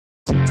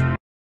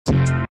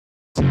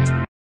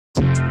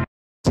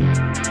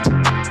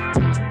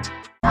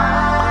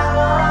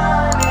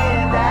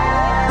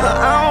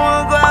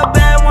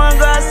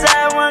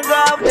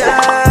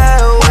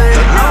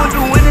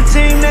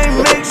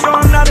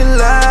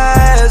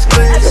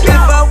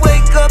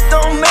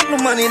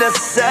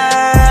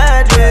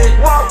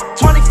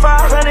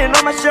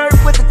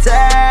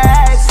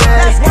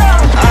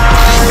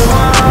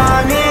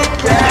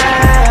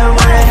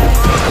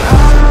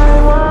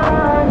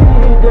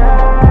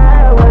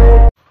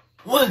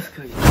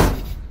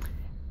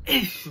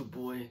It's your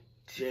boy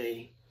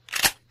Jay,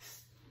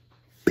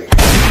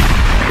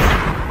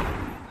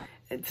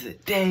 and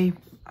today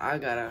I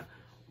got a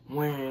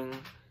wearing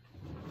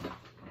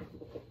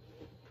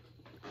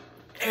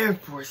Air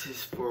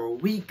Forces for a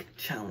week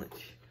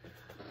challenge.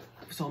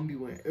 So I'm gonna be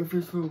wearing Air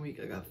Force for a week.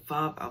 I got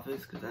 5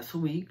 outfits because that's a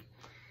week,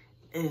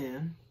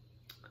 and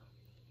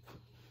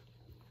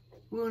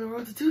we're on the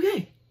road to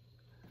 2K.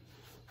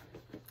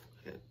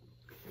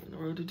 On the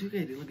road to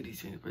 2K. Look at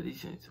these chains, bro.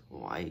 These chains,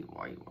 white,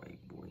 boy.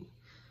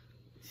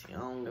 See, I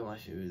don't get my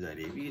shoes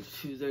dirty. If you get your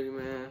shoes dirty,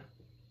 man,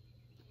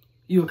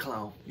 you a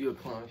clown. You a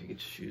clown if you get your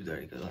shoes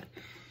dirty, cause like,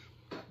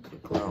 you're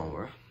a clown,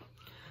 bro.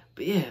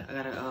 But yeah, I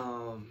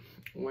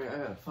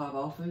got 5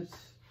 outfits.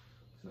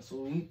 That's a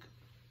week.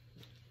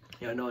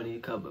 Y'all know I need a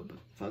cover, but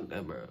fuck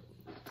that, bro.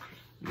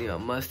 Yeah,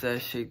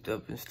 mustache shaped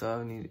up and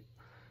stuff. I need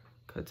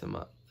cut to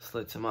my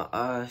slits in my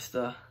eyes and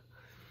stuff.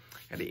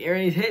 Got the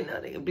earrings hitting now,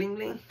 nigga, bling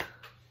bling.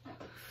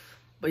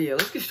 But yeah,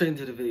 let's get straight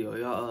into the video.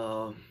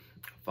 Y'all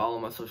follow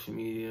my social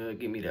media,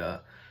 give me the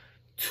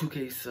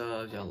 2K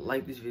subs. Y'all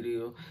like this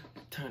video,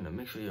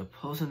 make sure your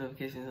post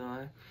notifications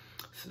on,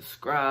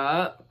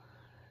 subscribe,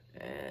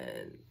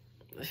 and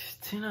let's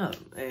just tune up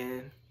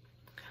and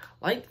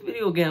like the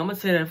video again. I'm gonna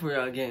say that for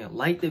y'all again.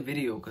 Like the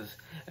video, cause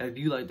if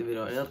you like the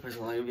video, another person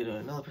will like the video,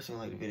 another person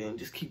will like the video, and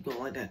just keep going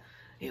like that.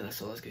 Yeah,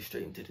 so let's get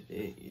straight into the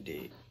video. You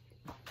did.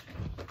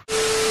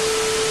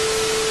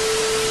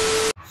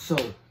 So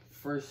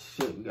first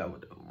shit we got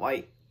with the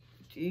white.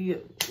 Gee,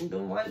 the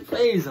white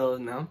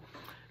blazers now.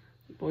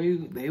 Boy,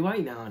 they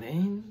white now. They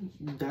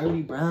ain't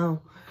dirty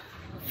brown.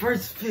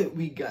 First fit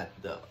we got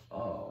the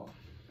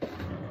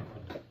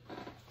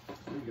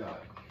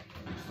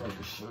start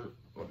the shirt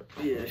or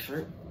the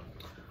shirt.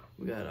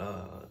 We got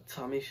a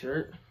Tommy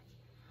shirt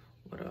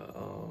with a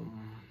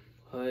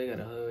hood. Got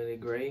a hood with a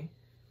gray.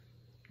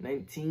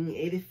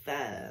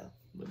 1985.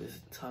 But this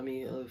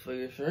Tommy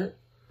Hilfiger shirt.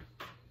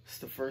 It's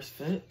the first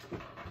fit.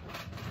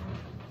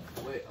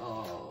 With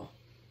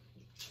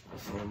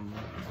some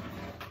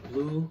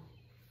blue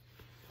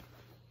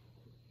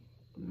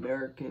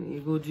American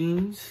Eagle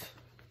jeans.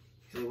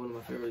 These are one of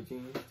my favorite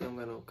jeans. They don't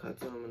got no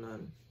cuts on them or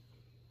nothing.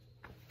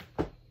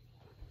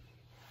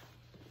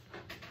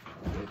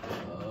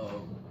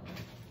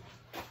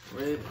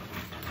 With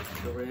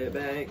the red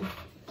bag,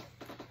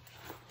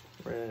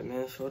 red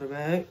man shoulder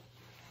bag.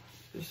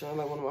 This sounds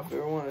like one of my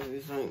favorite ones.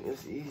 This thing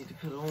it's easy to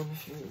put on and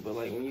shit, but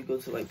like when you go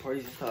to like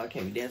parties and stuff, I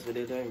can't be dancing with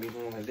it. I be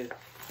going like this,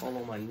 all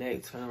on my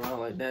neck, turn around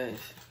like that.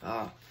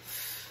 I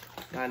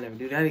never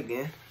do that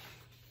again.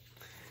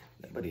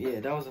 But yeah,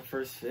 that was the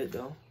first fit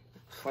though.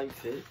 Slight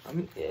fit. I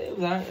mean, yeah, it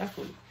was alright.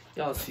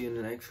 Y'all see in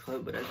the next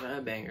clip, but that's not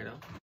a banger though.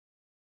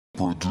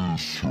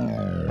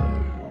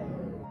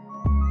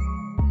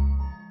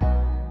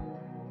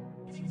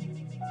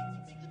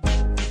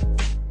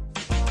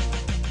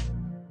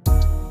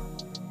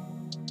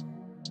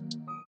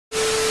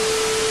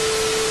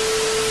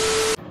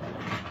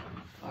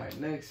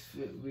 Next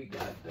fit, we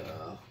got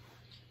a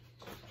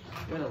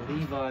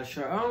Levi's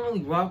shirt. I don't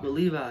really rock with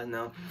Levi's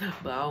now,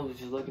 but I was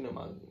just looking at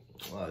my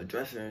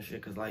dresser and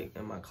shit, cause like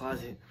in my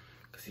closet,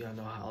 cause y'all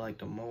know how I like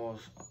the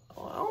malls.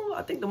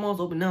 I think the mall's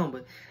open now,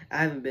 but I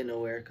haven't been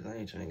nowhere, cause I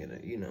ain't trying to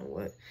get a, you know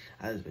what.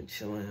 I just been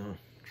chilling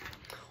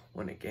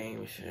on the game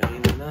and shit.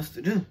 Ain't nothing else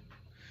to do.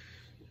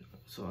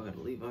 So I got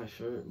a Levi's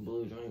shirt,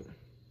 blue joint.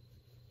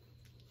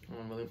 I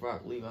don't really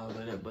rock Levi's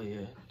like that, but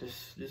yeah,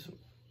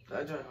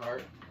 that joint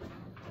hard.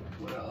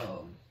 With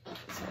so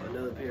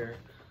another pair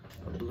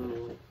of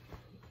blue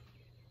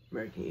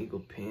American Eagle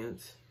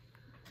pants.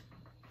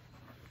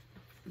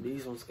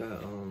 These ones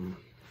got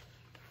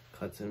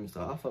cuts in them,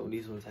 so I fuck with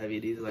these ones heavy.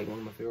 These are like one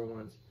of my favorite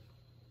ones.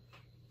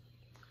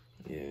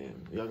 Yeah,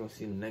 y'all gonna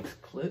see the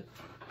next clip.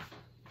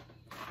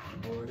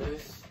 Or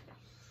this,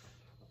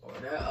 or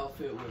that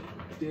outfit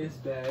with this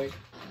bag,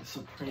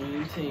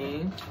 Supreme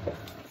team,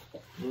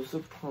 blue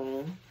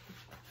Supreme.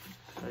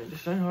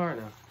 This ain't hard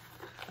now.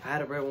 I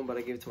had a red one, but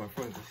I gave it to my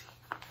friend.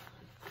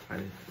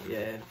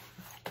 Yeah.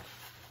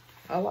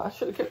 I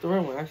should have kept the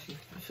red one, actually.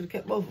 I should have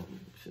kept both of them.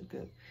 Should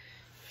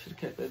have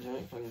kept that joint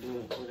if I can do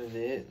it. What is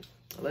it?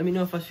 Let me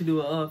know if I should do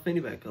a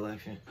Fendi bag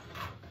collection.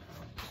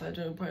 That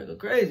joint probably go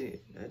crazy.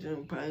 That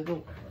joint probably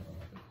go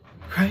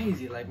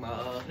crazy like my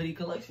hoodie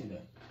collection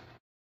there.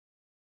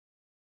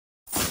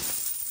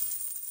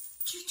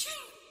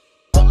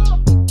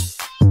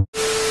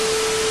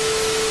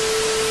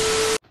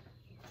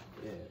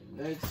 Yeah,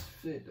 next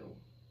fit though.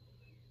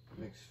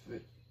 Next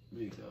fit,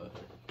 we got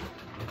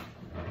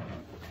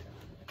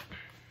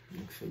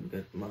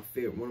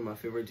one of my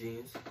favorite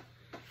jeans.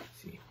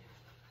 Let's see,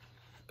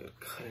 got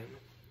cut in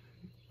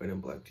red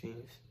and black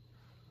jeans.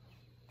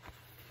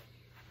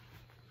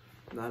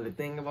 Now the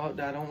thing about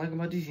that I don't like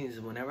about these jeans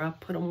is whenever I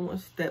put them on,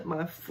 step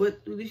my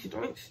foot through these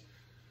joints,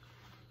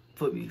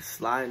 foot be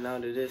sliding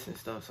out of this and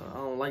stuff. So I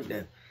don't like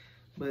that.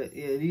 But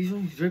yeah, these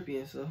joints drippy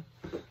and stuff.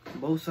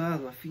 Both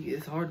sides, my feet.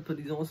 It's hard to put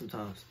these on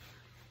sometimes.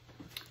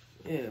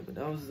 Yeah, but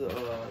that was the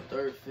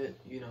third fit,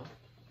 you know.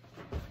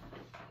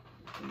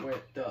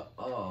 With the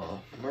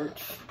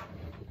merch.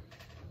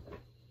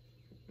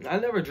 I I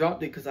never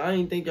dropped it because I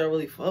didn't think y'all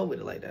really fuck with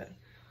it like that.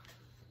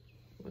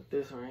 With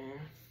this right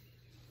here.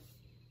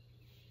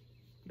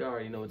 Y'all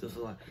already know what this is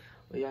like.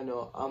 But y'all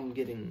know I'm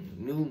getting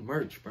new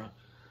merch, bro.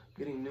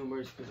 Getting new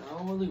merch because I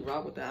don't really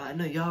rock with that. I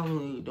know y'all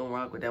really don't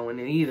rock with that one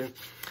either.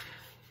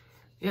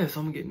 Yeah,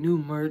 so I'm gonna get new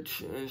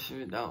merch and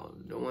shit.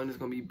 The one is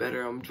gonna be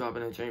better. I'm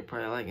dropping a joint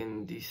probably like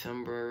in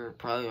December.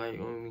 Probably like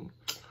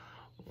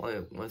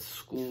once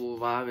school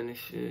vibing and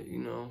shit, you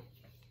know.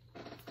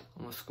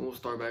 When school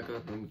start back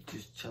up and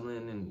just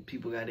chilling and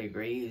people got their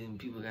grades and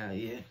people got,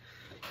 yeah.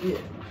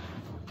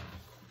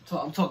 So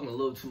I'm talking a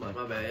little too much,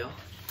 my bad, y'all.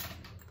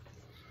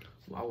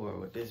 I wore it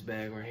with this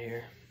bag right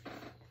here.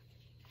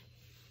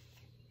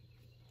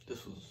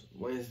 This was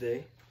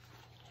Wednesday.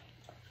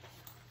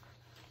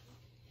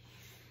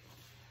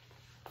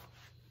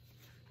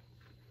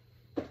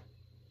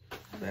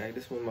 Bag.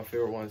 This is one of my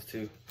favorite ones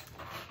too.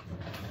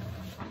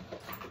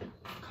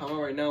 Comment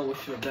right now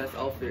what's your best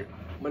outfit.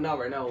 But not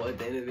right now, at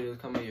the end of the video,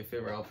 comment your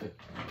favorite outfit.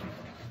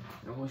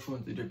 And which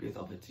one's the dirtiest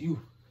outfit to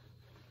you?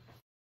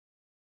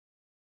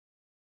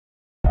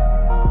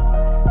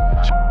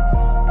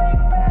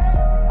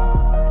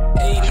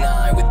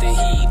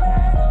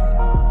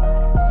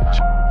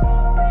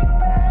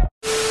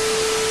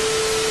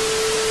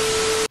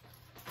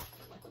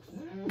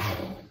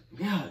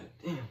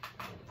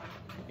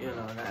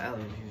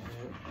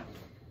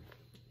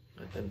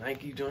 The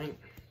Nike joint,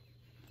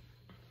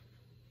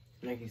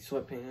 Nike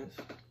sweatpants.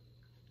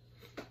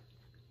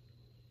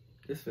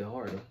 This feel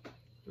hard though,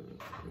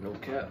 no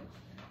cap.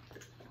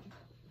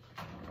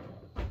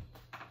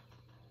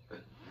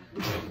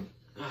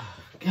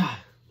 God,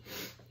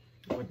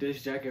 with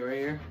this jacket right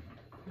here,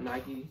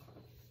 Nike.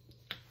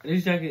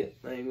 This jacket,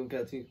 I ain't gonna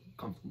cap too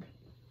comfortable.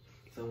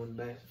 It's one of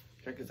the best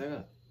jackets I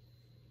got.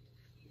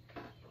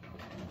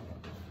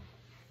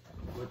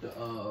 With the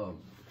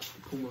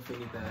Puma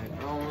fanny bag.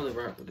 I don't really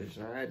rock with this.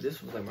 Right?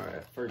 This was like my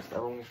first. I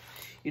don't,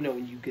 you know,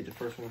 when you get the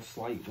first one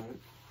slight, right?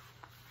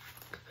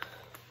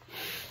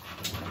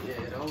 Yeah,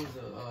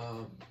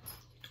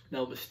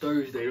 that was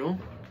Thursday though.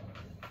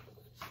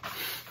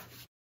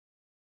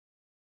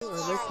 We're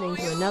listening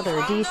to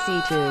another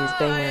DC Tunes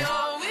banger.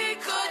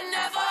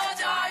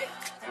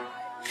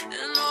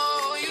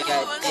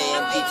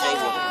 Goddamn DJ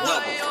with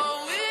another.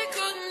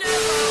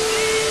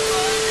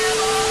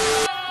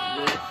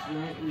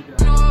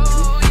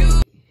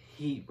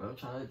 Heat, bro. I'm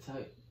trying to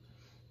type.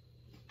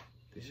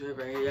 This shirt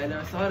right here. I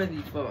never saw this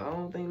before. I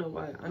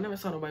never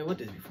saw nobody with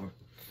this before.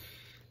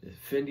 This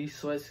Fendi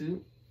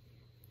sweatsuit.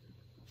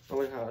 I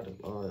like how it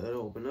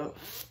open up.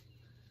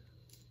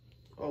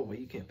 Oh, well,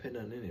 you can't put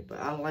nothing in it. But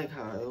I like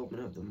how it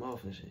open up the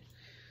mouth and shit.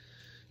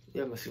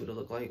 Yeah, I'm gonna see what it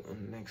look like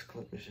on the next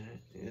clip and shit.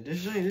 Yeah,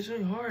 this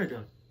ain't hard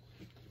though.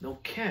 No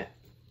cat.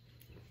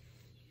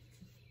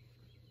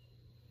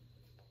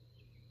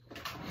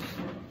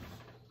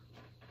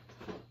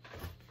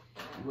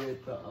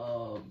 With the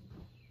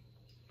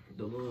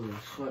little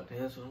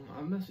sweatpants on.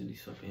 I mess with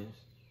these sweatpants.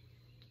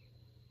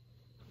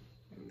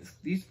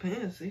 These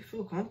pants, they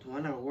feel comfortable. I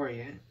never wore it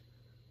yet.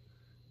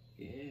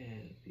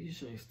 Yeah, these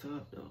joints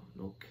tough though.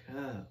 No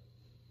cap.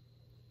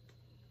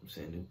 I'm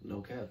saying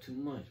no cap too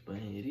much,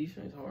 but yeah, these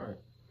joints hard.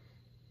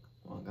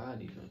 Oh my God,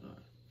 these joints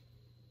hard.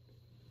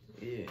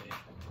 Yeah.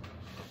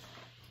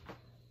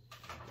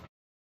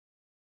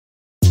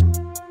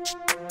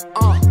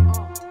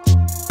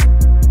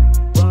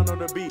 Run on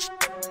the beat.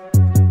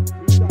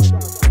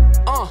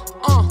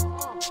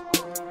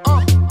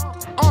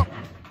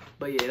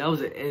 But yeah, that was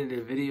the end of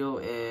the video,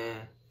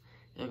 and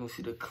y'all gonna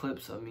see the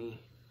clips of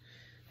me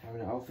having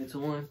the outfits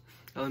on.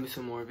 Y'all let me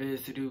some more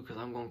videos to do because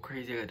I'm going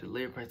crazy. I got the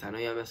layer pranks. I know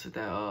y'all mess with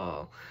that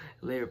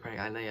layer prank.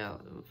 I know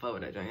y'all fuck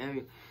with that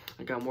joint.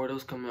 I got more of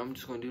those coming. I'm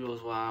just gonna do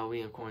those while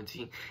we in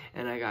quarantine.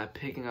 And I got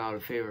picking out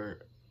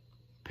outfit.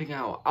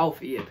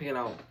 Yeah, picking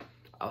out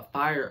a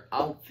fire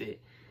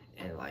outfit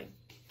and like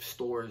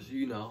stores,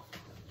 you know.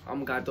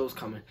 I'm got those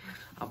coming.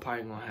 I'm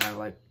probably gonna have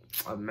like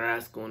a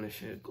mask on and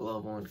shit,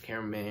 glove on, the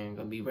cameraman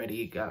gonna be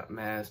ready, got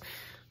mask,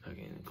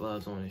 fucking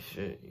gloves on and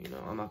shit, you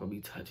know. I'm not gonna be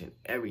touching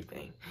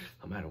everything.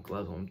 I'm gonna have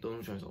gloves on, I'm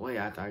throwing them away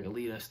after I can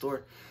leave that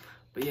store.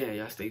 But yeah,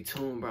 y'all stay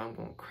tuned, bro. I'm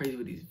going crazy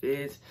with these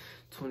vids.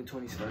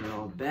 2020 started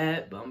all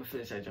bad, but I'm gonna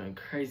finish that joint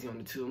crazy on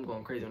the 2. I'm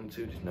going crazy on the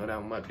 2. Just know that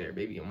I'm up there,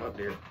 baby. I'm up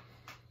there.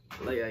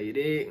 Like how you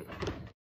dig.